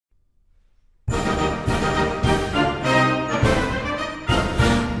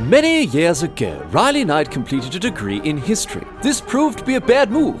Many years ago, Riley Knight completed a degree in history. This proved to be a bad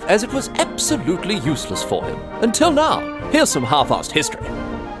move, as it was absolutely useless for him. Until now. Here's some half-assed history.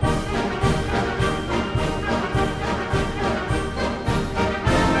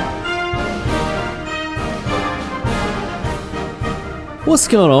 What's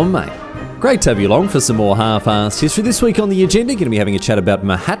going on, mate? Great to have you along for some more half-assed history. This week on the agenda, going to be having a chat about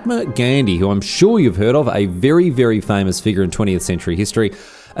Mahatma Gandhi, who I'm sure you've heard of, a very, very famous figure in 20th century history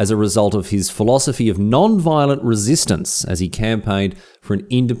as a result of his philosophy of non-violent resistance as he campaigned for an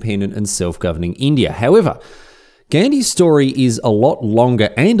independent and self-governing India. However, Gandhi's story is a lot longer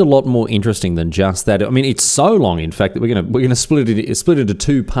and a lot more interesting than just that. I mean, it's so long, in fact, that we're going to split it into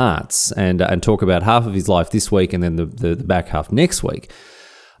two parts and talk about half of his life this week and then the back half next week.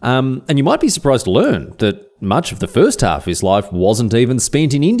 And you might be surprised to learn that much of the first half of his life wasn't even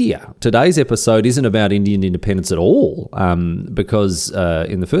spent in India. Today's episode isn't about Indian independence at all, because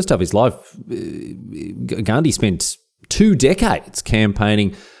in the first half of his life, Gandhi spent 2 decades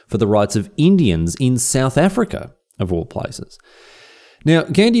campaigning for the rights of Indians in South Africa, of all places. Now,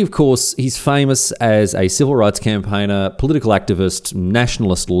 Gandhi, of course, he's famous as a civil rights campaigner, political activist,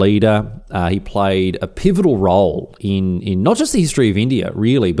 nationalist leader. He played a pivotal role in not just the history of India,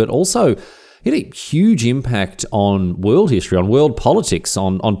 really, but also he had a huge impact on world history, on world politics,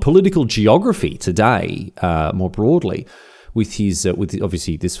 on political geography today, more broadly, with his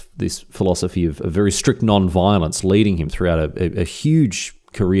obviously this philosophy of very strict non-violence leading him throughout a huge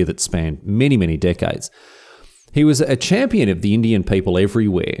career that spanned many, many decades. He was a champion of the Indian people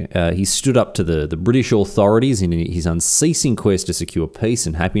everywhere. He stood up to the British authorities in his unceasing quest to secure peace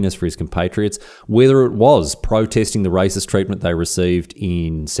and happiness for his compatriots, whether it was protesting the racist treatment they received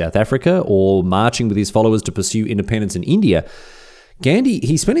in South Africa or marching with his followers to pursue independence in India. Gandhi,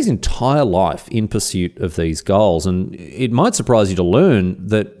 he spent his entire life in pursuit of these goals, and it might surprise you to learn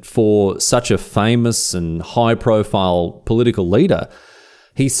that for such a famous and high-profile political leader,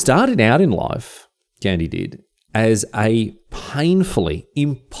 he started out in life, Gandhi did, as a painfully,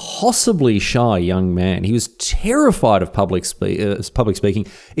 impossibly shy young man. He was terrified of public speaking,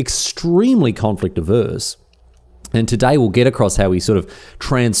 extremely conflict averse. And today we'll get across how he sort of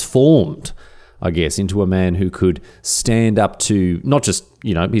transformed, I guess, into a man who could stand up to not just,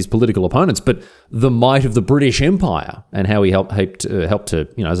 his political opponents, but the might of the British Empire, and how he helped to,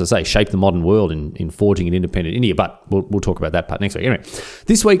 as I say, shape the modern world in forging an independent India. But we'll talk about that part next week. Anyway,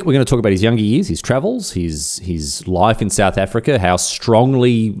 this week we're going to talk about his younger years, his travels, his life in South Africa, how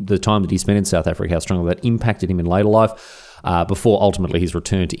strongly the time that he spent in South Africa, how strongly that impacted him in later life, before ultimately his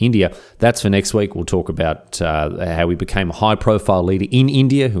return to India. That's for next week. We'll talk about how he became a high-profile leader in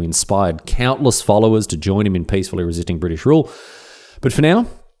India who inspired countless followers to join him in peacefully resisting British rule. But for now,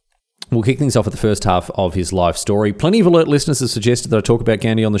 we'll kick things off with the first half of his life story. Plenty of alert listeners have suggested that I talk about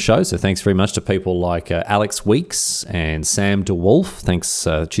Gandhi on the show, so thanks very much to people like Alex Weeks and Sam DeWolf. Thanks,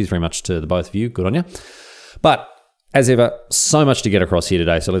 cheers very much to the both of you. Good on you. But as ever, so much to get across here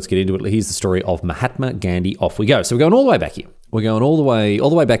today, so let's get into it. Here's the story of Mahatma Gandhi. Off we go. So we're going all the way back here. We're going all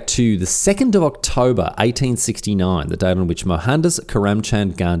the way back to the 2nd of October, 1869, the date on which Mohandas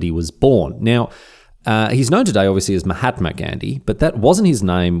Karamchand Gandhi was born. Now, he's known today, obviously, as Mahatma Gandhi, but that wasn't his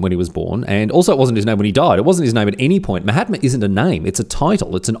name when he was born, and also it wasn't his name when he died. It wasn't his name at any point. Mahatma isn't a name. It's a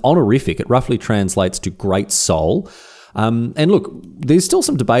title. It's an honorific. It roughly translates to great soul. And look, there's still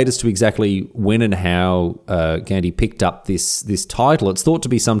some debate as to exactly when and how Gandhi picked up this title. It's thought to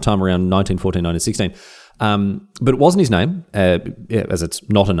be sometime around 1914, 1916. But it wasn't his name, as it's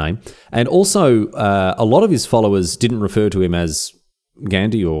not a name. And also, a lot of his followers didn't refer to him as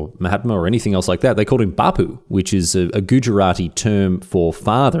Gandhi or Mahatma or anything else like that. They called him Bapu, which is a Gujarati term for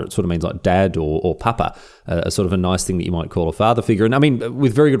father. It sort of means like dad or papa, a sort of a nice thing that you might call a father figure. And I mean,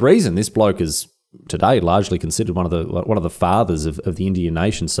 with very good reason. This bloke is today largely considered one of the fathers of the Indian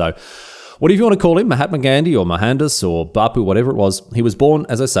nation. So whatever you want to call him, Mahatma Gandhi or Mohandas or Bapu, whatever it was, he was born,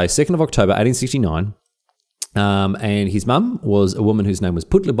 as I say, 2nd of October, 1869. And his mum was a woman whose name was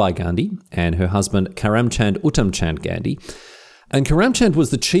Putlabai Gandhi, and her husband Karamchand Uttamchand Gandhi. And Karamchand was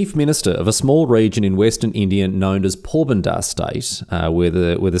the chief minister of a small region in western India known as Porbandar state, where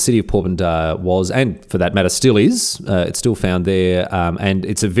the city of Porbandar was, and for that matter still is. It's still found there, and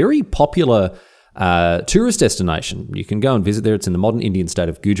it's a very popular tourist destination. You can go and visit there. It's in the modern Indian state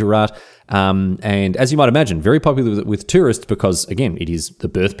of Gujarat, and as you might imagine, very popular with tourists because, again, it is the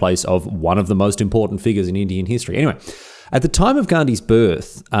birthplace of one of the most important figures in Indian history. Anyway, at the time of Gandhi's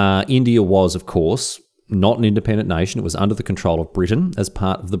birth, India was, of course, not an independent nation. It was under the control of Britain as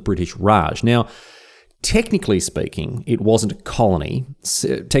part of the British Raj. Now, Technically speaking, it wasn't a colony.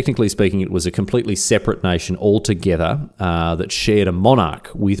 Technically speaking, it was a completely separate nation altogether that shared a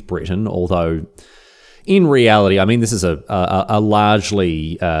monarch with Britain, although in reality, I mean, this is a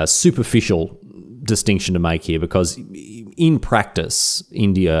largely superficial distinction to make here, because in practice,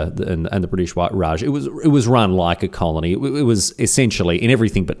 India and the British Raj, it was run like a colony. It was essentially, in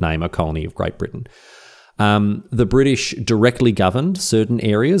everything but name, a colony of Great Britain. The British directly governed certain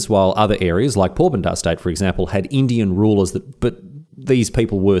areas, while other areas, like Porbandar State, for example, had Indian rulers but these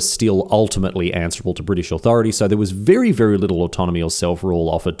people were still ultimately answerable to British authority. So there was very, very little autonomy or self-rule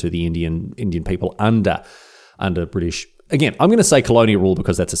offered to the Indian people under British. Again, I'm going to say colonial rule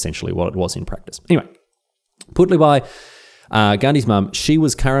because that's essentially what it was in practice. Anyway, Putlibai, Gandhi's mum, she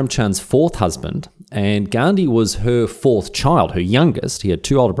was Karam Chand's fourth husband, and Gandhi was her fourth child, her youngest. He had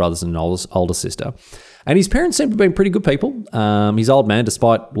two older brothers and an older sister. And his parents seemed to have been pretty good people. His old man,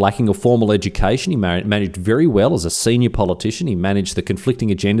 despite lacking a formal education, he managed very well as a senior politician. He managed the conflicting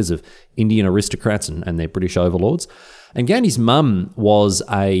agendas of Indian aristocrats and their British overlords. And Gandhi's mum was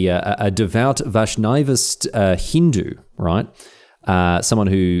a devout Vaishnavist Hindu, right? Someone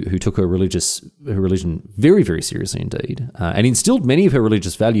who took her religion very, very seriously indeed, and instilled many of her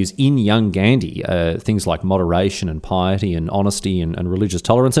religious values in young Gandhi, things like moderation and piety and honesty and religious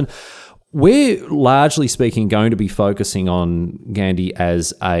tolerance. And we're largely speaking going to be focusing on Gandhi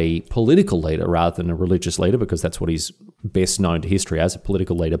as a political leader rather than a religious leader, because that's what he's best known to history as, a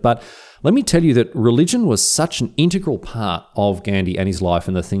political leader. But let me tell you that religion was such an integral part of Gandhi and his life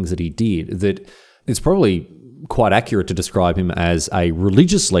and the things that he did that it's probably quite accurate to describe him as a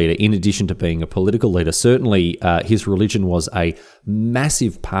religious leader in addition to being a political leader. Certainly, his religion was a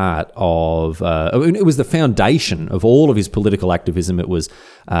massive part of, it was the foundation of all of his political activism. It was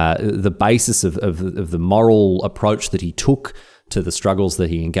the basis of the moral approach that he took to the struggles that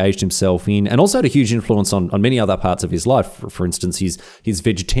he engaged himself in, and also had a huge influence on many other parts of his life. For instance, his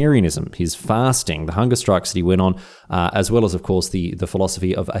vegetarianism, his fasting, the hunger strikes that he went on, as well as, of course, the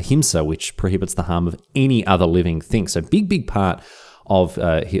philosophy of ahimsa, which prohibits the harm of any other living thing. So big part of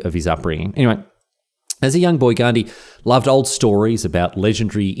his upbringing. Anyway, as a young boy, Gandhi loved old stories about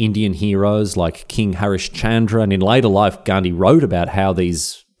legendary Indian heroes like King Harish Chandra, and in later life, Gandhi wrote about how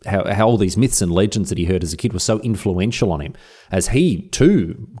all these myths and legends that he heard as a kid were so influential on him, as he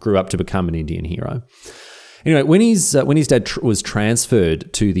too grew up to become an Indian hero. Anyway, when his dad was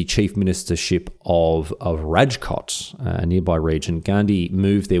transferred to the chief ministership of Rajkot, a nearby region, Gandhi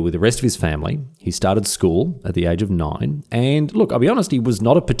moved there with the rest of his family. He started school at the age of 9. And look, I'll be honest, he was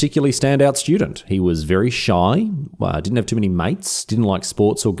not a particularly standout student. He was very shy, didn't have too many mates, didn't like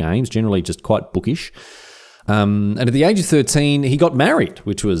sports or games, generally just quite bookish. And at the age of 13, he got married,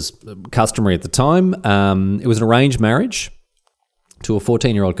 which was customary at the time. It was an arranged marriage to a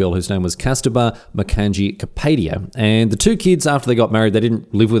 14-year-old girl whose name was Kasturba Mukherjee Kapadia. And the two kids, after they got married, they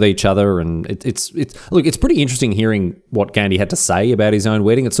didn't live with each other. And it's pretty interesting hearing what Gandhi had to say about his own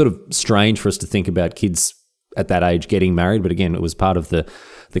wedding. It's sort of strange for us to think about kids at that age getting married, but again, it was part of the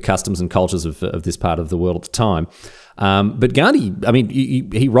customs and cultures of this part of the world at the time. But Gandhi, I mean,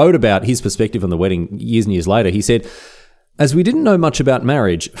 he wrote about his perspective on the wedding years and years later. He said, "As we didn't know much about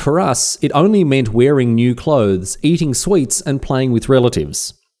marriage, for us, it only meant wearing new clothes, eating sweets, and playing with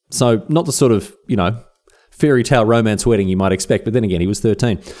relatives." So not the sort of, fairy tale romance wedding you might expect, but then again, he was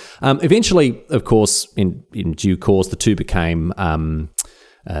 13. Eventually, of course, in due course, the two became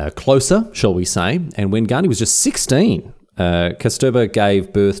closer, shall we say. And when Gandhi was just 16, Kasturba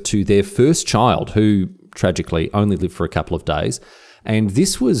gave birth to their first child, who tragically only lived for a couple of days. And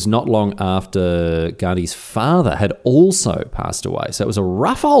this was not long after Gandhi's father had also passed away. So it was a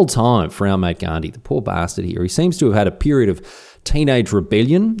rough old time for our mate Gandhi, the poor bastard here. He seems to have had a period of teenage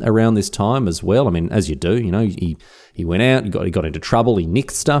rebellion around this time as well. I mean, as you do, he went out, he got into trouble, he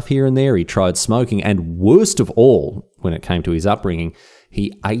nicked stuff here and there, he tried smoking, and worst of all, when it came to his upbringing,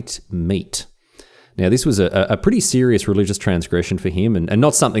 he ate meat. Now, this was a pretty serious religious transgression for him, and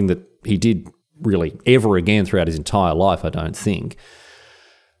not something that he did really ever again throughout his entire life, I don't think.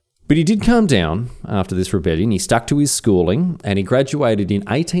 But he did calm down after this rebellion. He stuck to his schooling, and he graduated in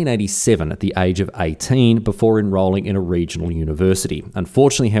 1887 at the age of 18 before enrolling in a regional university.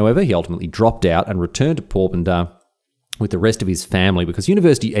 Unfortunately, however, he ultimately dropped out and returned to Porbandar with the rest of his family because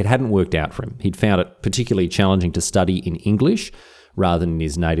university, it hadn't worked out for him. He'd found it particularly challenging to study in English rather than in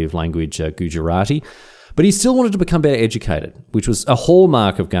his native language, Gujarati. But he still wanted to become better educated, which was a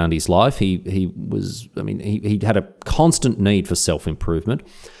hallmark of Gandhi's life. He had a constant need for self-improvement.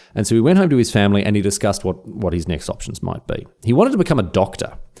 And so he went home to his family and he discussed what his next options might be. He wanted to become a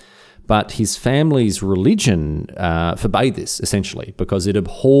doctor, But his family's religion forbade this, essentially, because it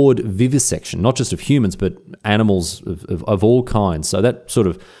abhorred vivisection, not just of humans, but animals of all kinds. So that sort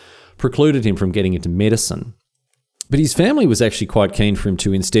of precluded him from getting into medicine. But his family was actually quite keen for him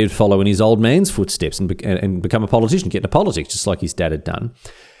to instead follow in his old man's footsteps and become a politician, get into politics, just like his dad had done.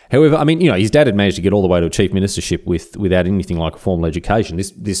 However, I mean, his dad had managed to get all the way to a chief ministership without anything like a formal education.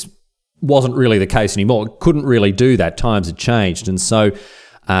 This wasn't really the case anymore. Couldn't really do that. Times had changed. And so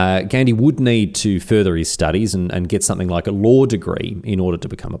Gandhi would need to further his studies and get something like a law degree in order to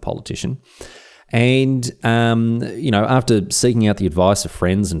become a politician. And, after seeking out the advice of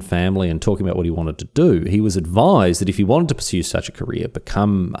friends and family and talking about what he wanted to do, he was advised that if he wanted to pursue such a career,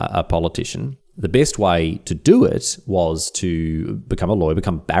 become a politician, the best way to do it was to become a lawyer,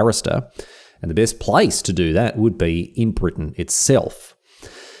 become a barrister. And the best place to do that would be in Britain itself.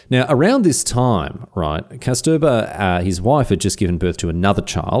 Now, around this time, right, Kasturba, his wife, had just given birth to another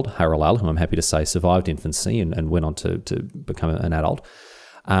child, Harilal, who I'm happy to say survived infancy and went on to become an adult.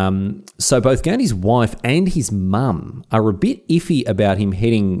 So both Gandhi's wife and his mum are a bit iffy about him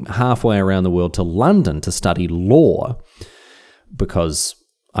heading halfway around the world to London to study law because,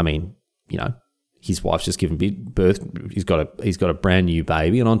 his wife's just given birth. He's got a brand new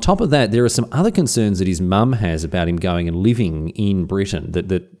baby. And on top of that, there are some other concerns that his mum has about him going and living in Britain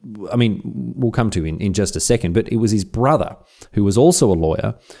that we'll come to in just a second. But it was his brother, who was also a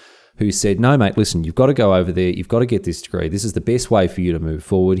lawyer, who said, no, mate, listen, you've got to go over there. You've got to get this degree. This is the best way for you to move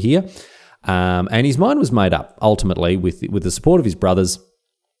forward here. And his mind was made up, ultimately, with the support of his brothers.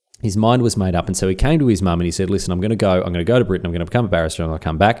 His mind was made up. And so he came to his mum and he said, listen, I'm going to go to Britain. I'm going to become a barrister. I'm going to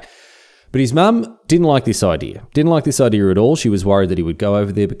come back. But his mum didn't like this idea. Didn't like this idea at all. She was worried that he would go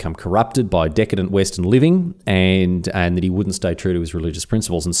over there, become corrupted by decadent Western living, and that he wouldn't stay true to his religious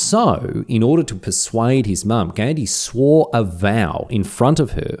principles. And so, in order to persuade his mum, Gandhi swore a vow in front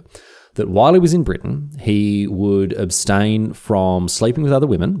of her that while he was in Britain, he would abstain from sleeping with other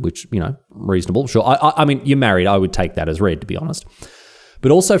women, which, reasonable. Sure, I mean, you're married. I would take that as read, to be honest. But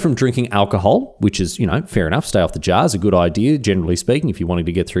also from drinking alcohol, which is, fair enough. Stay off the jars, a good idea, generally speaking, if you're wanting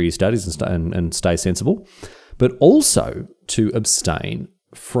to get through your studies and stay sensible. But also to abstain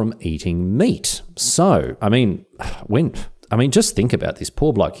from eating meat. So, just think about this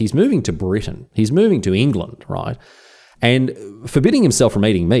poor bloke. He's moving to Britain. He's moving to England, right? And forbidding himself from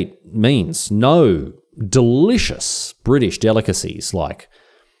eating meat means no delicious British delicacies like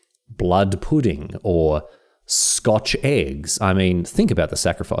blood pudding or Scotch eggs. Think about the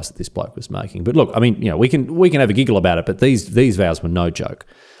sacrifice that this bloke was making. But look, we can have a giggle about it, but these vows were no joke.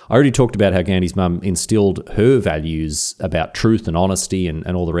 I already talked about how Gandhi's mum instilled her values about truth and honesty and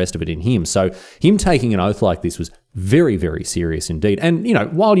all the rest of it in him. So him taking an oath like this was very, very serious indeed. And,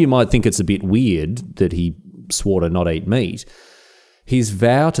 while you might think it's a bit weird that he swore to not eat meat, his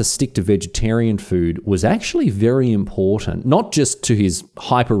vow to stick to vegetarian food was actually very important, not just to his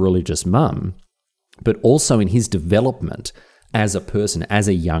hyper-religious mum, but also in his development as a person, as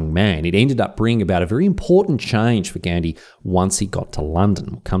a young man. It ended up bringing about a very important change for Gandhi once he got to London.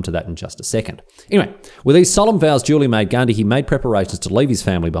 We'll come to that in just a second. Anyway, with these solemn vows duly made, Gandhi, he made preparations to leave his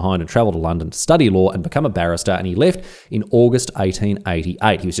family behind and travel to London to study law and become a barrister, and he left in August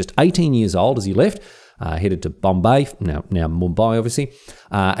 1888. He was just 18 years old as he left, headed to Bombay, now Mumbai, obviously,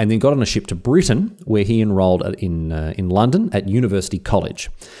 and then got on a ship to Britain, where he enrolled in London at University College.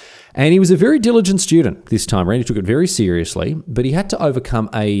 And he was a very diligent student this time around. He took it very seriously, but he had to overcome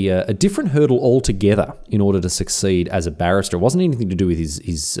a different hurdle altogether in order to succeed as a barrister. It wasn't anything to do with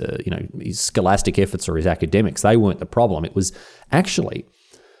his scholastic efforts or his academics. They weren't the problem. It was actually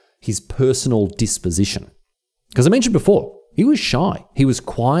his personal disposition. Because I mentioned before, he was shy. He was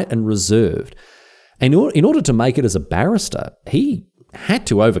quiet and reserved. And in order to make it as a barrister, he had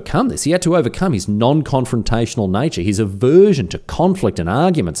to overcome this. He had to overcome his non-confrontational nature, his aversion to conflict and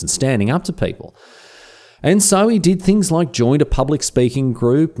arguments and standing up to people. And so he did things like joined a public speaking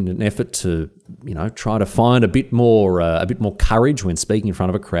group in an effort to, try to find a bit more courage when speaking in front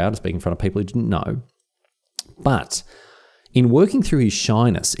of a crowd and speaking in front of people he didn't know. But in working through his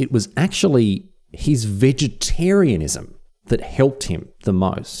shyness, it was actually his vegetarianism that helped him the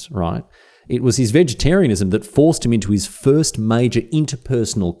most, right? It was his vegetarianism that forced him into his first major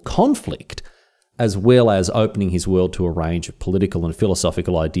interpersonal conflict, as well as opening his world to a range of political and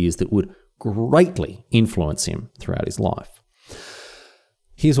philosophical ideas that would greatly influence him throughout his life.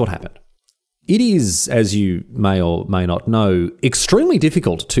 Here's what happened. It is, as you may or may not know, extremely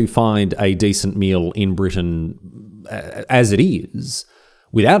difficult to find a decent meal in Britain as it is,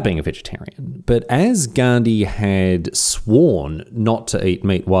 without being a vegetarian. But as Gandhi had sworn not to eat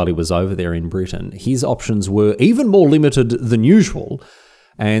meat while he was over there in Britain, his options were even more limited than usual,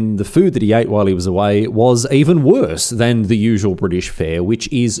 And the food that he ate while he was away was even worse than the usual British fare,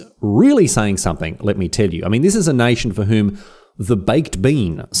 which is really saying something, let me tell you. I mean, this is a nation for whom the baked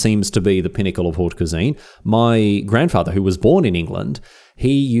bean seems to be the pinnacle of haute cuisine. My grandfather, who was born in England,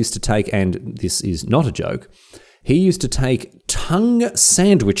 he used to take, and this is not a joke, he used to take tongue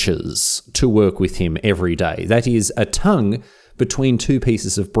sandwiches to work with him every day. That is a tongue between two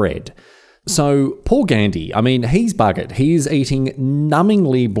pieces of bread. So poor Gandhi, I mean, he's buggered. He's eating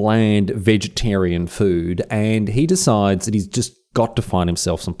numbingly bland vegetarian food, and he decides that he's just got to find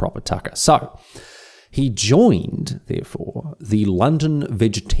himself some proper tucker. So he joined, therefore, the London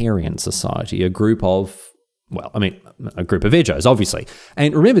Vegetarian Society, a group of vegos, obviously.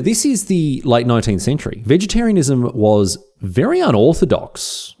 And remember, this is the late 19th century. Vegetarianism was very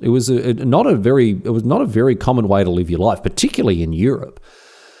unorthodox. It was not a very common way to live your life, particularly in Europe.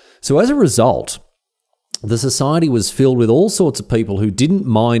 So as a result, the society was filled with all sorts of people who didn't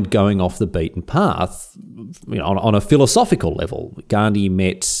mind going off the beaten path, on a philosophical level. Gandhi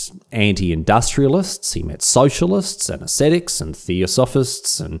met anti-industrialists, he met socialists and ascetics and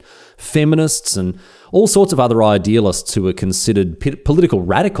theosophists and feminists and all sorts of other idealists who were considered political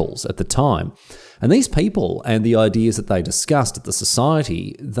radicals at the time. And these people and the ideas that they discussed at the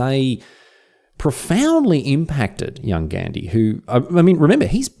society, they profoundly impacted young Gandhi, who, remember,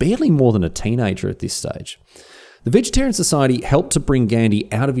 he's barely more than a teenager at this stage. The Vegetarian Society helped to bring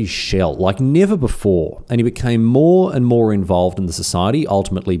Gandhi out of his shell like never before, and he became more and more involved in the society,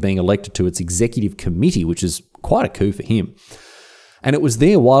 ultimately being elected to its executive committee, which is quite a coup for him. And it was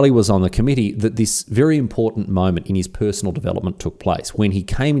there, while he was on the committee, that this very important moment in his personal development took place, when he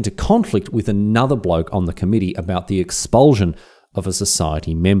came into conflict with another bloke on the committee about the expulsion of a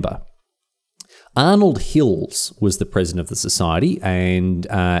society member. Arnold Hills was the president of the society, and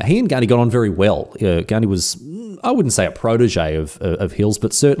he and Gandhi got on very well. Gandhi was, I wouldn't say a protege of Hills,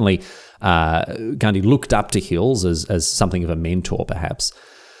 but certainly Gandhi looked up to Hills as something of a mentor, perhaps.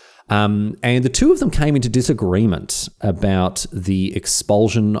 And the two of them came into disagreement about the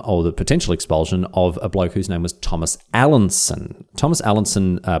expulsion, or the potential expulsion, of a bloke whose name was Thomas Allinson. Thomas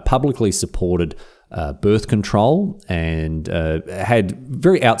Allinson publicly supported birth control and had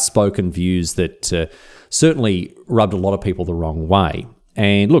very outspoken views that certainly rubbed a lot of people the wrong way.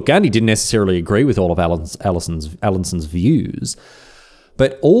 And look, Gandhi didn't necessarily agree with all of Allinson's views,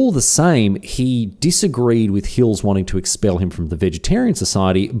 but all the same, he disagreed with Hills wanting to expel him from the Vegetarian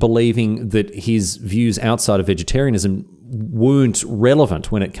Society, believing that his views outside of vegetarianism weren't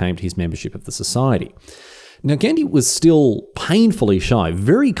relevant when it came to his membership of the society. Now, Gandhi was still painfully shy,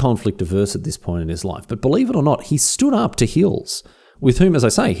 very conflict averse at this point in his life, but believe it or not, he stood up to Hills, with whom, as I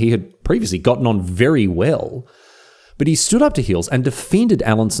say, he had previously gotten on very well. But he stood up to Hills and defended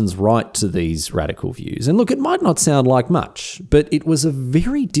Allinson's right to these radical views. And look, it might not sound like much, but it was a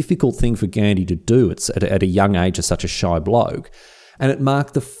very difficult thing for Gandhi to do at a young age as such a shy bloke. And it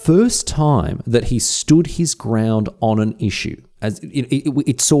marked the first time that he stood his ground on an issue. As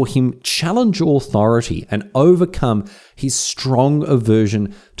it saw him challenge authority and overcome his strong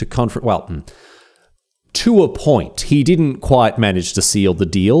aversion to conflict. Well, to a point, he didn't quite manage to seal the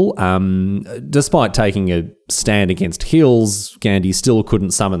deal. Despite taking a stand against Hills, Gandhi still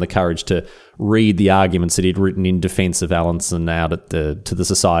couldn't summon the courage to read the arguments that he'd written in defence of Allinson out to the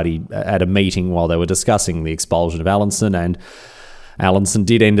society at a meeting while they were discussing the expulsion of Allinson. And Allinson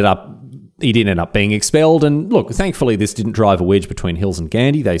did end up being expelled. And look, thankfully, this didn't drive a wedge between Hills and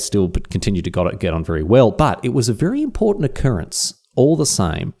Gandhi. They still continued to get on very well. But it was a very important occurrence, all the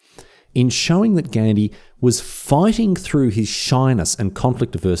same, in showing that Gandhi was fighting through his shyness and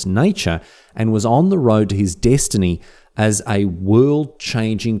conflict-averse nature and was on the road to his destiny as a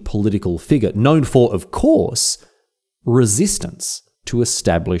world-changing political figure, known for, of course, resistance to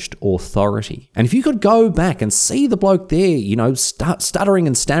established authority. And if you could go back and see the bloke there, stuttering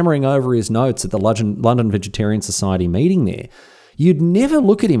and stammering over his notes at the London Vegetarian Society meeting there, you'd never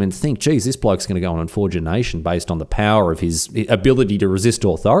look at him and think, geez, this bloke's going to go on and forge a nation based on the power of his ability to resist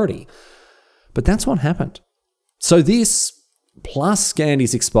authority. But that's what happened. So this, plus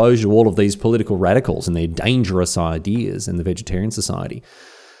Gandhi's exposure to all of these political radicals and their dangerous ideas in the Vegetarian Society,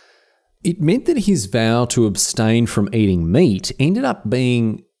 it meant that his vow to abstain from eating meat ended up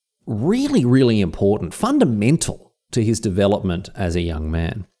being really, really important, fundamental to his development as a young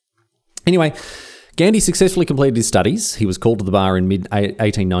man. Anyway, Gandhi successfully completed his studies. He was called to the bar in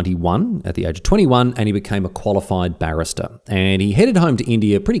mid-1891 at the age of 21, and he became a qualified barrister. And he headed home to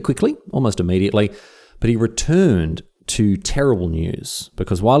India pretty quickly, almost immediately, but he returned to terrible news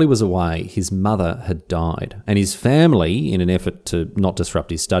because while he was away, his mother had died. And his family, in an effort to not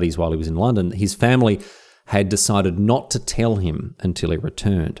disrupt his studies while he was in London, his family had decided not to tell him until he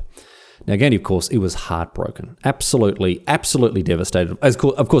returned. Now, Gandhi, of course, he was heartbroken, absolutely devastated,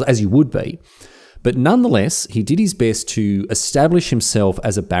 of course, as you would be. But nonetheless, he did his best to establish himself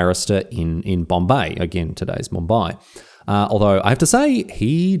as a barrister in Bombay, again, today's Mumbai. Although I have to say,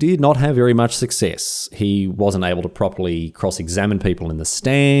 he did not have very much success. He wasn't able to properly cross-examine people in the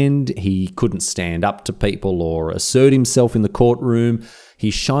stand. He couldn't stand up to people or assert himself in the courtroom.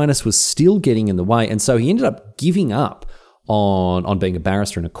 His shyness was still getting in the way, and so he ended up giving up on being a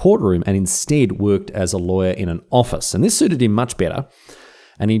barrister in a courtroom and instead worked as a lawyer in an office. And this suited him much better.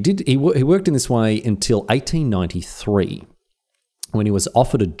 And he worked in this way until 1893, when he was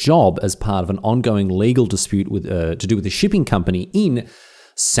offered a job as part of an ongoing legal dispute to do with a shipping company in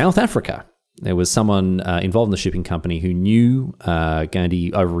South Africa. There was someone involved in the shipping company who knew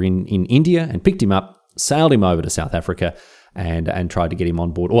Gandhi over in India and picked him up, sailed him over to South Africa, and tried to get him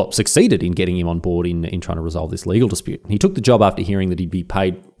on board, or succeeded in getting him on board in trying to resolve this legal dispute. He took the job after hearing that he'd be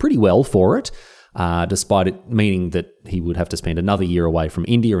paid pretty well for it, despite it meaning that he would have to spend another year away from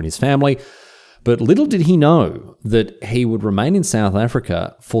India and his family. But little did he know that he would remain in South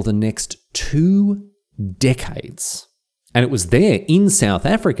Africa for the next 2 decades. And it was there in South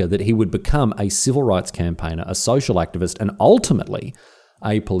Africa that he would become a civil rights campaigner, a social activist, and ultimately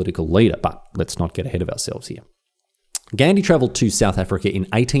a political leader. But let's not get ahead of ourselves here. Gandhi travelled to South Africa in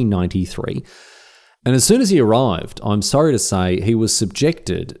 1893, and as soon as he arrived, I'm sorry to say, he was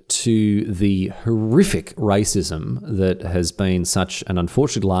subjected to the horrific racism that has been such an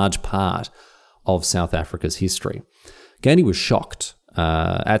unfortunately large part of South Africa's history. Gandhi was shocked.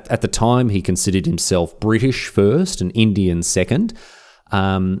 At the time, he considered himself British first and Indian second,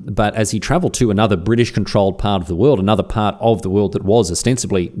 but as he travelled to another British-controlled part of the world, another part of the world that was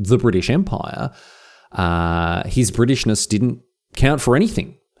ostensibly the British Empire, his Britishness didn't count for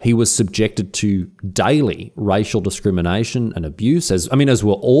anything. He was subjected to daily racial discrimination and abuse, as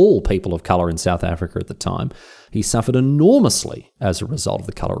were all people of colour in South Africa at the time. He suffered enormously as a result of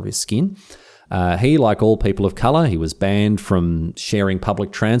the colour of his skin. He, like all people of colour, he was banned from sharing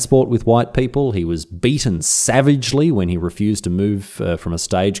public transport with white people. He was beaten savagely when he refused to move from a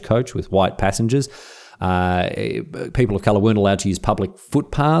stagecoach with white passengers. People of colour weren't allowed to use public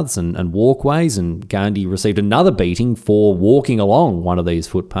footpaths and walkways, and Gandhi received another beating for walking along one of these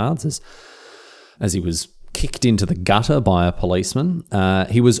footpaths as he was kicked into the gutter by a policeman.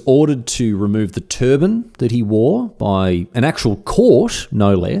 He was ordered to remove the turban that he wore by an actual court,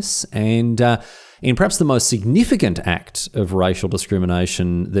 no less, and in perhaps the most significant act of racial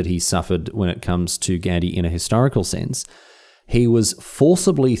discrimination that he suffered when it comes to Gandhi in a historical sense, he was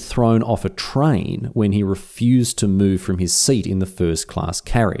forcibly thrown off a train when he refused to move from his seat in the first-class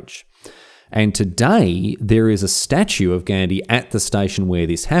carriage. And today, there is a statue of Gandhi at the station where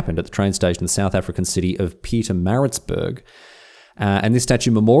this happened, at the train station in the South African city of Pietermaritzburg. And this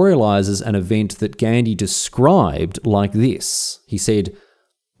statue memorialises an event that Gandhi described like this. He said,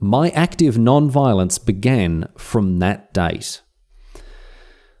 "My active non-violence began from that date."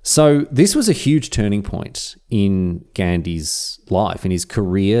 So this was a huge turning point in Gandhi's life, in his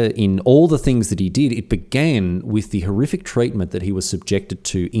career, in all the things that he did. It began with the horrific treatment that he was subjected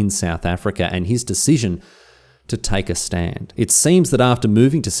to in South Africa and his decision to take a stand. It seems that after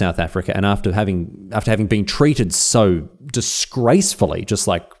moving to South Africa and after having been treated so disgracefully, just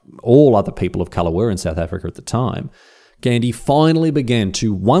like all other people of colour were in South Africa at the time, Gandhi finally began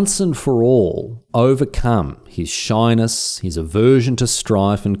to once and for all overcome his shyness, his aversion to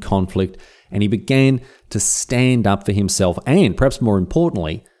strife and conflict, and he began to stand up for himself and, perhaps more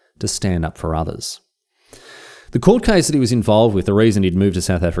importantly, to stand up for others. The court case that he was involved with, the reason he'd moved to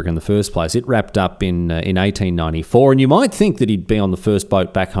South Africa in the first place, it wrapped up in 1894, and you might think that he'd be on the first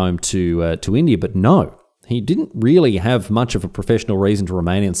boat back home to India, but no. He didn't really have much of a professional reason to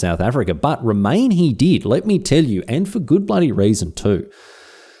remain in South Africa, but remain he did, let me tell you, and for good bloody reason too.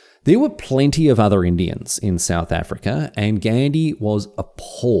 There were plenty of other Indians in South Africa, and Gandhi was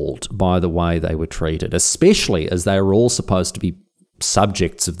appalled by the way they were treated, especially as they were all supposed to be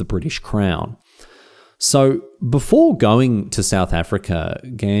subjects of the British Crown. So before going to South Africa,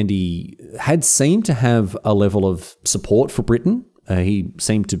 Gandhi had seemed to have a level of support for Britain. He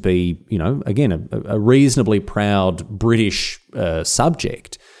seemed to be, again, a reasonably proud British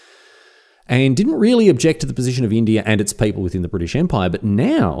subject, and didn't really object to the position of India and its people within the British Empire. But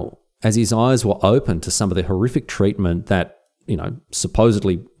now, as his eyes were open to some of the horrific treatment that,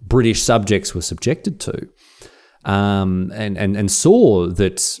 supposedly British subjects were subjected to, and saw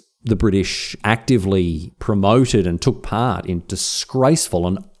that the British actively promoted and took part in disgraceful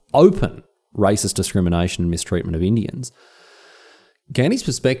and open racist discrimination and mistreatment of Indians, Gandhi's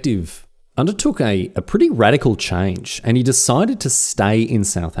perspective undertook a pretty radical change, and he decided to stay in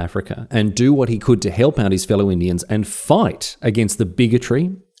South Africa and do what he could to help out his fellow Indians and fight against the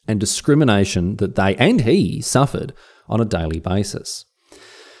bigotry and discrimination that they and he suffered on a daily basis.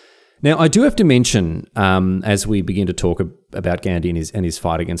 Now, I do have to mention, as we begin to talk about Gandhi and his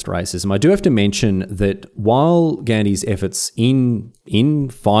fight against racism, I do have to mention that while Gandhi's efforts in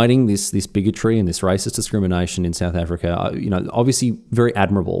fighting this bigotry and this racist discrimination in South Africa, obviously very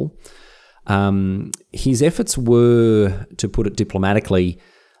admirable, his efforts were, to put it diplomatically,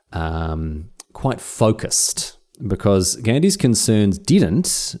 quite focused, because Gandhi's concerns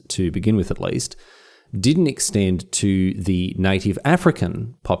to begin with at least, didn't extend to the native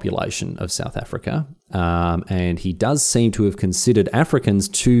African population of South Africa, and he does seem to have considered Africans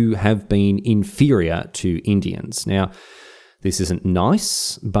to have been inferior to Indians. Now, this isn't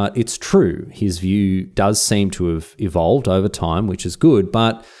nice, but it's true. His view does seem to have evolved over time, which is good,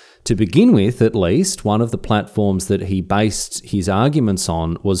 but to begin with, at least, one of the platforms that he based his arguments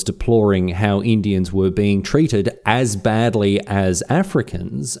on was deploring how Indians were being treated as badly as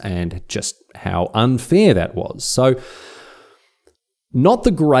Africans and just how unfair that was. So, not the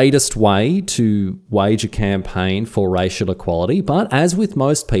greatest way to wage a campaign for racial equality, but as with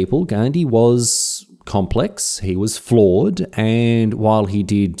most people, Gandhi was complex, he was flawed, and while he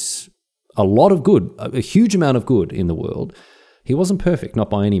did a lot of good, a huge amount of good in the world, he wasn't perfect, not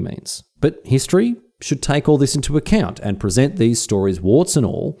by any means. But history should take all this into account and present these stories warts and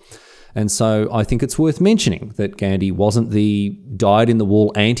all. And so I think it's worth mentioning that Gandhi wasn't the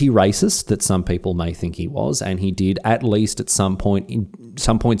dyed-in-the-wool anti-racist that some people may think he was, and he did, at least at some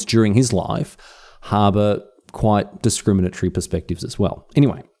points during his life, harbour quite discriminatory perspectives as well.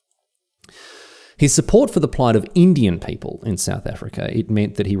 Anyway, his support for the plight of Indian people in South Africa, it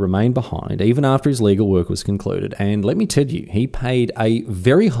meant that he remained behind even after his legal work was concluded. And let me tell you, he paid a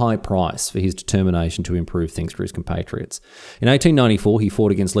very high price for his determination to improve things for his compatriots. In 1894, he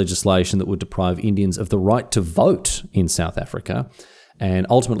fought against legislation that would deprive Indians of the right to vote in South Africa. And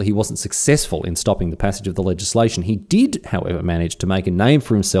ultimately, he wasn't successful in stopping the passage of the legislation. He did, however, manage to make a name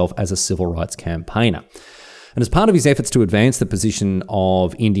for himself as a civil rights campaigner. And as part of his efforts to advance the position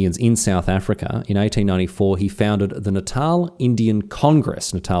of Indians in South Africa, in 1894 he founded the Natal Indian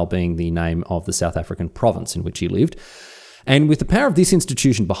Congress, Natal being the name of the South African province in which he lived. And with the power of this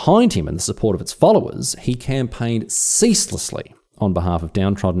institution behind him and the support of its followers, he campaigned ceaselessly on behalf of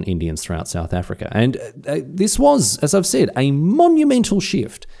downtrodden Indians throughout South Africa. And this was, as I've said, a monumental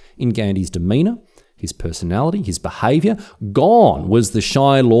shift in Gandhi's demeanour, his personality, his behaviour. Gone was the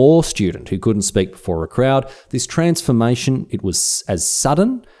shy law student who couldn't speak before a crowd. This transformation, it was as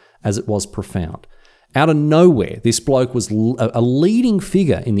sudden as it was profound. Out of nowhere, this bloke was a leading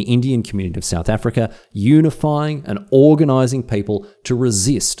figure in the Indian community of South Africa, unifying and organising people to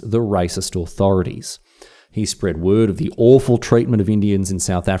resist the racist authorities. He spread word of the awful treatment of Indians in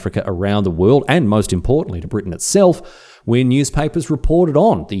South Africa around the world, and most importantly to Britain itself, where newspapers reported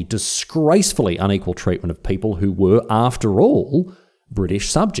on the disgracefully unequal treatment of people who were, after all, British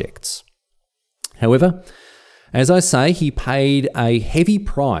subjects. However, as I say, he paid a heavy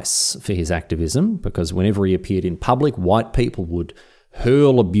price for his activism, because whenever he appeared in public, white people would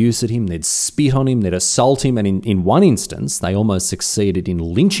hurl abuse at him, they'd spit on him, they'd assault him, and in one instance, they almost succeeded in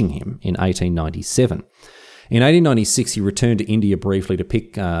lynching him in 1897. In 1896, he returned to India briefly to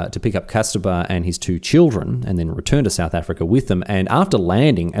pick up Kasturba and his two children, and then returned to South Africa with them. And after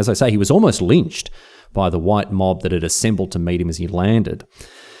landing, as I say, he was almost lynched by the white mob that had assembled to meet him as he landed.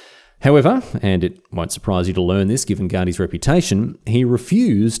 However, and it won't surprise you to learn this given Gandhi's reputation, he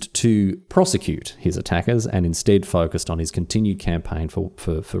refused to prosecute his attackers and instead focused on his continued campaign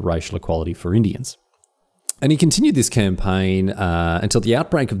for racial equality for Indians. And he continued this campaign until the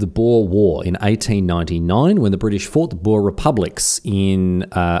outbreak of the Boer War in 1899, when the British fought the Boer republics in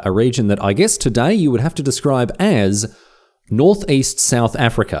a region that I guess today you would have to describe as northeast South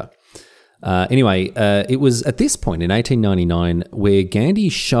Africa. It was at this point in 1899 where Gandhi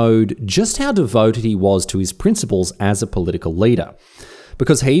showed just how devoted he was to his principles as a political leader,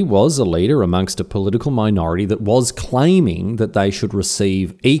 because he was a leader amongst a political minority that was claiming that they should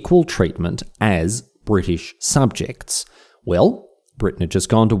receive equal treatment as British subjects. Well, Britain had just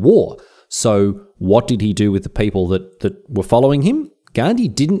gone to war. So what did he do with the people that were following him? Gandhi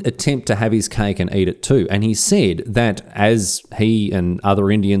didn't attempt to have his cake and eat it too. And he said that as he and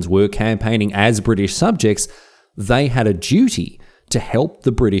other Indians were campaigning as British subjects, they had a duty to help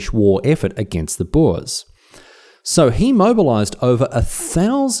the British war effort against the Boers. So he mobilised over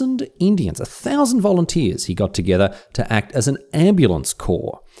 1,000 Indians, 1,000 volunteers he got together to act as an ambulance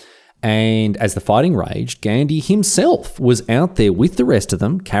corps. And as the fighting raged, Gandhi himself was out there with the rest of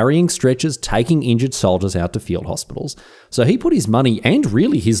them, carrying stretchers, taking injured soldiers out to field hospitals. So he put his money and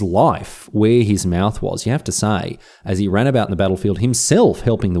really his life where his mouth was, you have to say, as he ran about in the battlefield, himself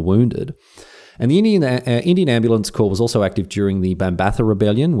helping the wounded. And the Indian Ambulance Corps was also active during the Bambatha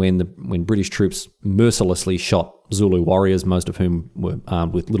Rebellion, when British troops mercilessly shot Zulu warriors, most of whom were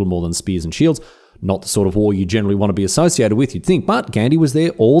armed with little more than spears and shields. Not the sort of war you generally want to be associated with, you'd think. But Gandhi was there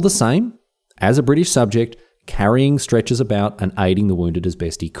all the same, as a British subject, carrying stretchers about and aiding the wounded as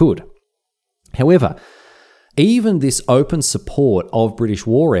best he could. However, even this open support of British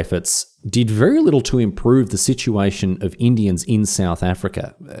war efforts did very little to improve the situation of Indians in South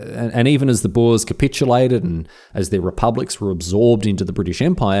Africa. And even as the Boers capitulated and as their republics were absorbed into the British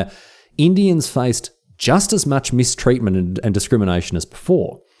Empire, Indians faced just as much mistreatment and discrimination as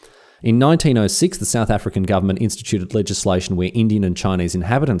before. In 1906, the South African government instituted legislation where Indian and Chinese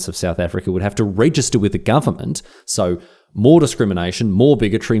inhabitants of South Africa would have to register with the government, so more discrimination, more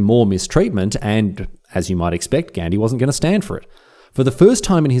bigotry, more mistreatment, and, as you might expect, Gandhi wasn't going to stand for it. For the first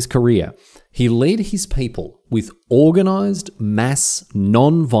time in his career, he led his people with organised, mass,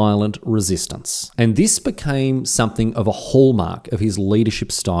 non-violent resistance. And this became something of a hallmark of his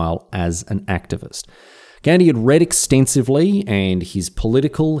leadership style as an activist. Gandhi had read extensively, and his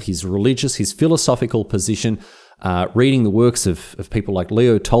political, his religious, his philosophical position, reading the works of people like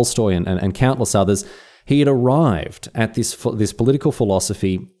Leo Tolstoy and countless others, he had arrived at this political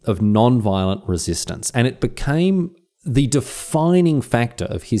philosophy of non-violent resistance, and it became the defining factor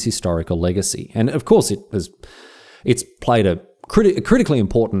of his historical legacy. And of course, it's played a critically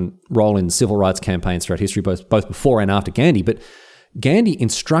important role in civil rights campaigns throughout history, both before and after Gandhi, but Gandhi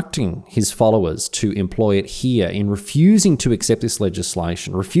instructing his followers to employ it here in refusing to accept this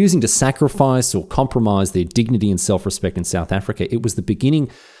legislation, refusing to sacrifice or compromise their dignity and self-respect in South Africa, it was the beginning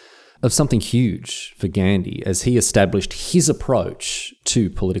of something huge for Gandhi as he established his approach to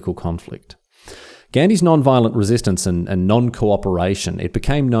political conflict. Gandhi's non-violent resistance and non-cooperation, it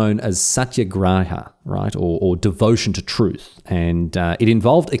became known as satyagraha, right, or devotion to truth, and it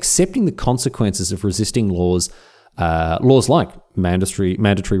involved accepting the consequences of resisting laws like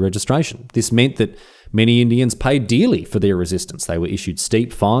mandatory registration. This meant that many Indians paid dearly for their resistance. They were issued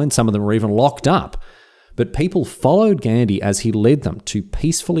steep fines, some of them were even locked up. But people followed Gandhi as he led them to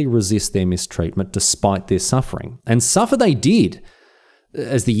peacefully resist their mistreatment despite their suffering. And suffer they did.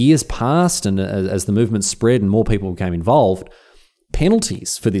 As the years passed and as the movement spread and more people became involved,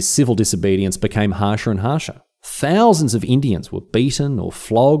 penalties for this civil disobedience became harsher and harsher. Thousands of Indians were beaten or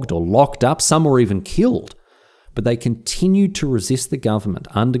flogged or locked up, some were even killed. But they continued to resist the government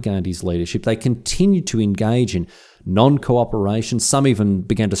under Gandhi's leadership. They continued to engage in non-cooperation. Some even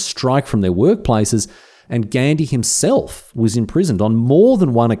began to strike from their workplaces. And Gandhi himself was imprisoned on more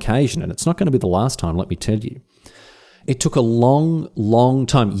than one occasion. And it's not going to be the last time, let me tell you. It took a long, long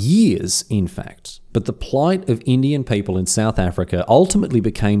time, years in fact. But the plight of Indian people in South Africa ultimately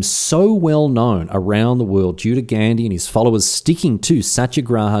became so well known around the world due to Gandhi and his followers sticking to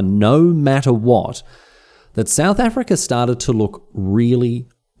satyagraha no matter what, that South Africa started to look really,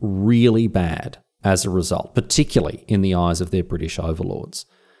 really bad as a result, particularly in the eyes of their British overlords.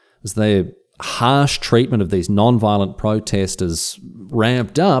 As their harsh treatment of these non-violent protesters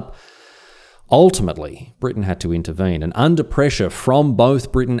ramped up, ultimately Britain had to intervene. And under pressure from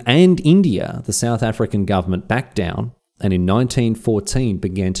both Britain and India, the South African government backed down and in 1914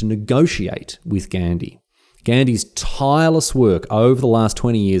 began to negotiate with Gandhi. Gandhi's tireless work over the last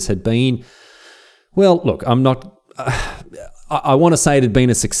 20 years had been, well, look, I want to say it had been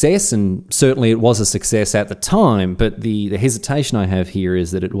a success, and certainly it was a success at the time, but the hesitation I have here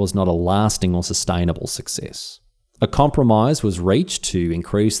is that it was not a lasting or sustainable success. A compromise was reached to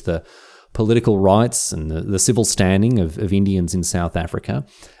increase the political rights and the civil standing of Indians in South Africa,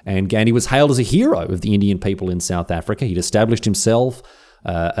 and Gandhi was hailed as a hero of the Indian people in South Africa. He'd established himself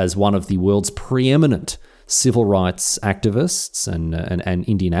as one of the world's preeminent civil rights activists and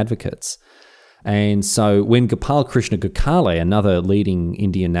Indian advocates. And so when Gopal Krishna Gokhale, another leading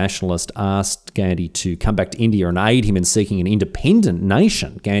Indian nationalist, asked Gandhi to come back to India and aid him in seeking an independent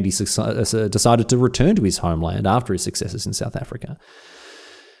nation, Gandhi decided to return to his homeland after his successes in South Africa.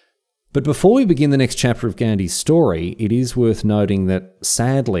 But before we begin the next chapter of Gandhi's story, it is worth noting that,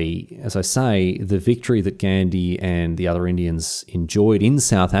 sadly, as I say, the victory that Gandhi and the other Indians enjoyed in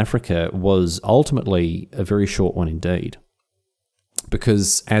South Africa was ultimately a very short one indeed.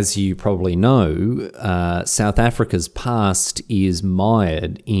 Because, as you probably know, South Africa's past is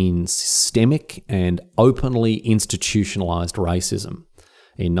mired in systemic and openly institutionalised racism.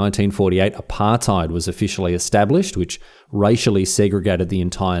 In 1948, apartheid was officially established, which racially segregated the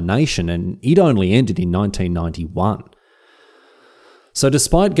entire nation, and it only ended in 1991. So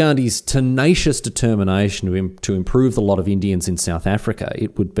despite Gandhi's tenacious determination to improve the lot of Indians in South Africa,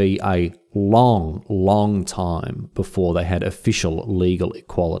 it would be a long, long time before they had official legal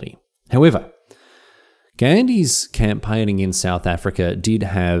equality. However, Gandhi's campaigning in South Africa did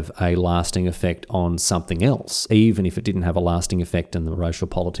have a lasting effect on something else, even if it didn't have a lasting effect in the racial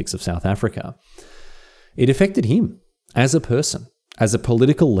politics of South Africa. It affected him as a person, as a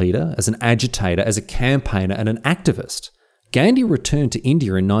political leader, as an agitator, as a campaigner, and an activist. Gandhi returned to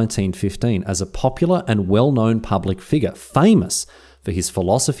India in 1915 as a popular and well-known public figure, famous for his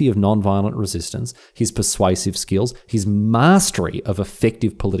philosophy of nonviolent resistance, his persuasive skills, his mastery of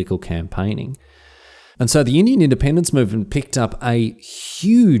effective political campaigning. And so the Indian independence movement picked up a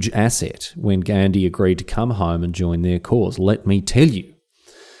huge asset when Gandhi agreed to come home and join their cause, let me tell you.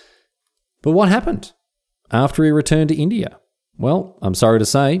 But what happened after he returned to India? Well, I'm sorry to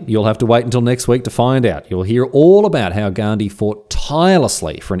say, you'll have to wait until next week to find out. You'll hear all about how Gandhi fought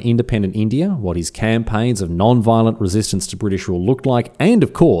tirelessly for an independent India, what his campaigns of non-violent resistance to British rule looked like, and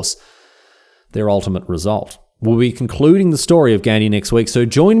of course, their ultimate result. We'll be concluding the story of Gandhi next week, so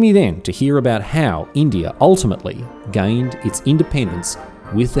join me then to hear about how India ultimately gained its independence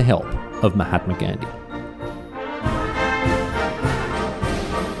with the help of Mahatma Gandhi.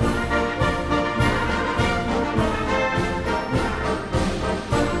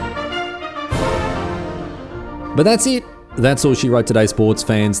 But that's it. That's all she wrote today, sports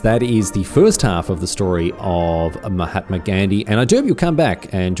fans. That is the first half of the story of Mahatma Gandhi. And I do hope you'll come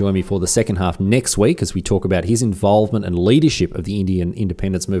back and join me for the second half next week as we talk about his involvement and leadership of the Indian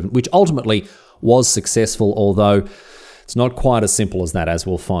independence movement, which ultimately was successful, although it's not quite as simple as that, as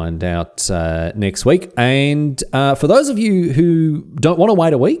we'll find out next week. And for those of you who don't want to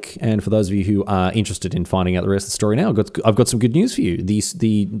wait a week, and for those of you who are interested in finding out the rest of the story now, I've got some good news for you.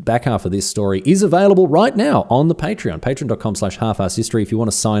 The back half of this story is available right now on the Patreon, patreon.com/halfasshistory. If you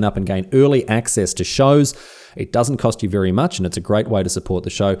want to sign up and gain early access to shows, it doesn't cost you very much, and it's a great way to support the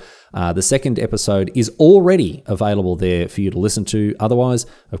show. The second episode is already available there for you to listen to. Otherwise,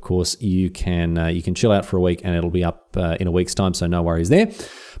 of course, you can chill out for a week, and it'll be up in a week's time, so no worries there.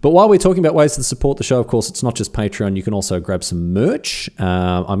 But while we're talking about ways to support the show, of course, it's not just Patreon. You can also grab some merch.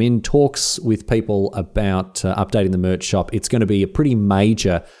 I'm in talks with people about updating the merch shop. It's going to be a pretty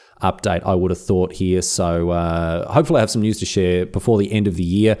major update, I would have thought, here. So hopefully I have some news to share before the end of the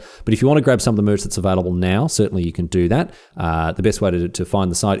year. But if you want to grab some of the merch that's available now, certainly you can do that. The best way to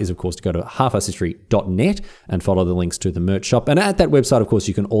find the site is, of course, to go to halfasshistory.net and follow the links to the merch shop. And at that website, of course,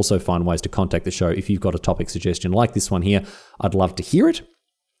 you can also find ways to contact the show. If you've got a topic suggestion like this one here, I'd love to hear it.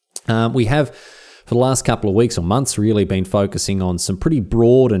 We have, for the last couple of weeks or months, really been focusing on some pretty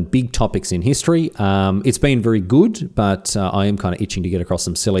broad and big topics in history. It's been very good, but I am kind of itching to get across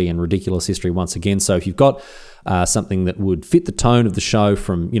some silly and ridiculous history once again. So if you've got something that would fit the tone of the show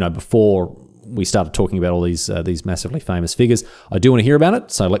from, before we started talking about all these massively famous figures, I do want to hear about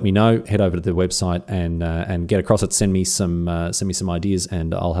it. So let me know. Head over to the website and get across it. Send me some ideas,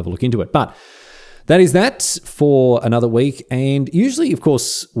 and I'll have a look into it. But that is that for another week. And usually, of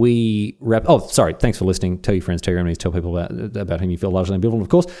course, we wrap... Oh, sorry. Thanks for listening. Tell your friends, tell your enemies, tell people about whom you feel largely ambivalent, of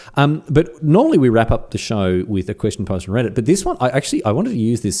course. But normally we wrap up the show with a question posted on Reddit. But this one, I wanted to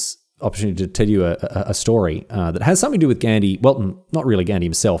use this opportunity to tell you a story that has something to do with Gandhi. Well, not really Gandhi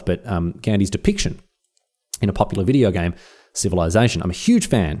himself, but Gandhi's depiction in a popular video game, Civilization. I'm a huge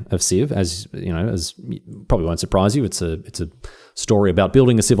fan of Civ, as probably won't surprise you. It's a story about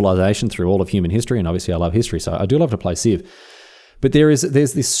building a civilization through all of human history, and obviously I love history, so I do love to play Civ. But there's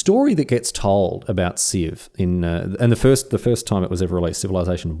this story that gets told about Civ and the first time it was ever released,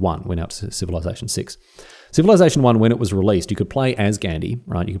 Civilization 1, went out to Civilization 6. Civilization 1, when it was released, you could play as Gandhi,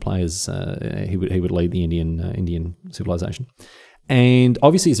 right? You could play as he would lead the Indian civilization. And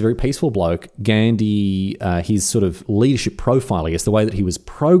obviously, he's a very peaceful bloke. Gandhi, his sort of leadership profile, I guess, the way that he was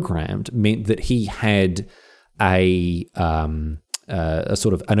programmed meant that he had a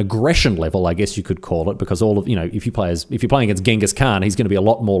sort of an aggression level, I guess you could call it, because all of if you're playing against Genghis Khan, he's going to be a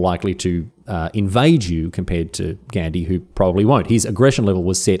lot more likely to invade you compared to Gandhi, who probably won't. His aggression level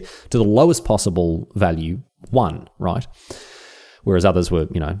was set to the lowest possible value, 1, right? Whereas others were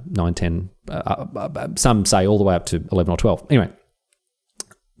 9, 10, some say all the way up to 11 or 12. Anyway.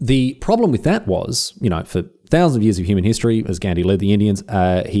 The problem with that was, for thousands of years of human history, as Gandhi led the Indians,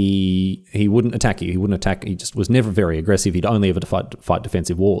 he wouldn't attack you. He wouldn't attack. He just was never very aggressive. He'd only ever fight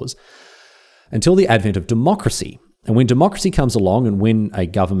defensive wars until the advent of democracy. And when democracy comes along, and when a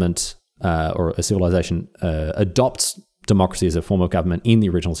government or a civilization adopts democracy as a form of government in the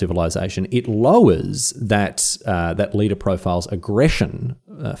original civilization, it lowers that leader profile's aggression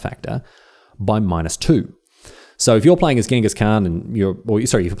factor by -2. So if you're playing as Genghis Khan if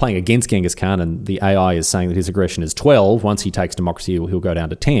you're playing against Genghis Khan and the AI is saying that his aggression is 12, once he takes democracy, he'll go down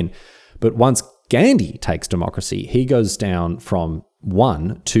to 10. But once Gandhi takes democracy, he goes down from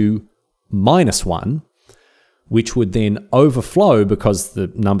 1 to -1, which would then overflow, because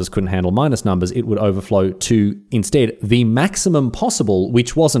the numbers couldn't handle minus numbers, it would overflow to, instead, the maximum possible,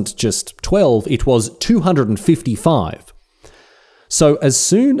 which wasn't just 12, it was 255. So as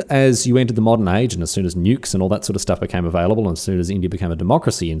soon as you entered the modern age, and as soon as nukes and all that sort of stuff became available, and as soon as India became a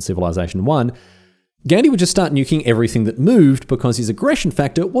democracy in Civilization 1, Gandhi would just start nuking everything that moved because his aggression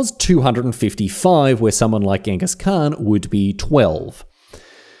factor was 255, where someone like Genghis Khan would be 12.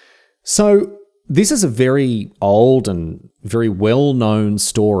 So this is a very old and very well-known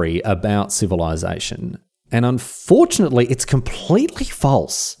story about civilization. And unfortunately, it's completely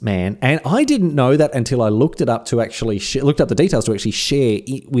false, man. And I didn't know that until I looked it up to actually looked up the details to actually share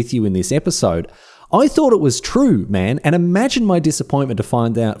it with you in this episode. I thought it was true, man, and imagine my disappointment to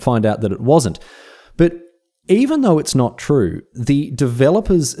find out that it wasn't. But even though it's not true, the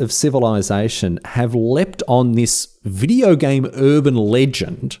developers of Civilization have leapt on this video game urban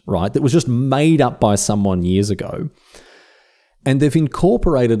legend, right, that was just made up by someone years ago. And they've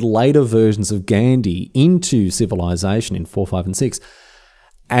incorporated later versions of Gandhi into Civilization in 4, 5, and 6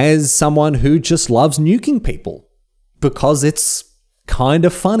 as someone who just loves nuking people because it's kind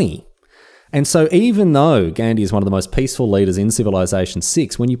of funny. And so even though Gandhi is one of the most peaceful leaders in Civilization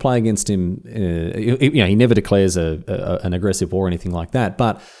 6, when you play against him, he never declares an aggressive war or anything like that,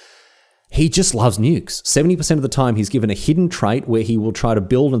 but he just loves nukes. 70% of the time, he's given a hidden trait where he will try to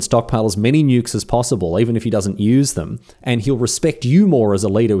build and stockpile as many nukes as possible, even if he doesn't use them. And he'll respect you more as a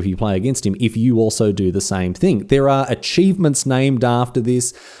leader if you play against him, if you also do the same thing. There are achievements named after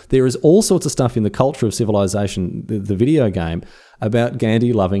this. There is all sorts of stuff in the culture of Civilization, the video game, about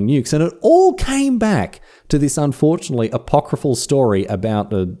Gandhi loving nukes. And it all came back to this unfortunately apocryphal story about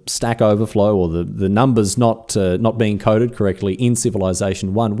the stack overflow or the numbers not being coded correctly in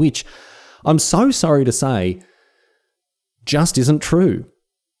Civilization 1, which I'm so sorry to say just isn't true.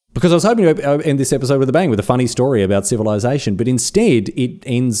 Because I was hoping to end this episode with a bang, with a funny story about Civilization, but instead it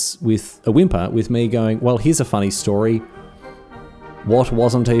ends with a whimper, with me going, well, here's a funny story. What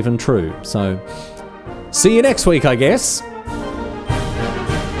wasn't even true? So, see you next week, I guess.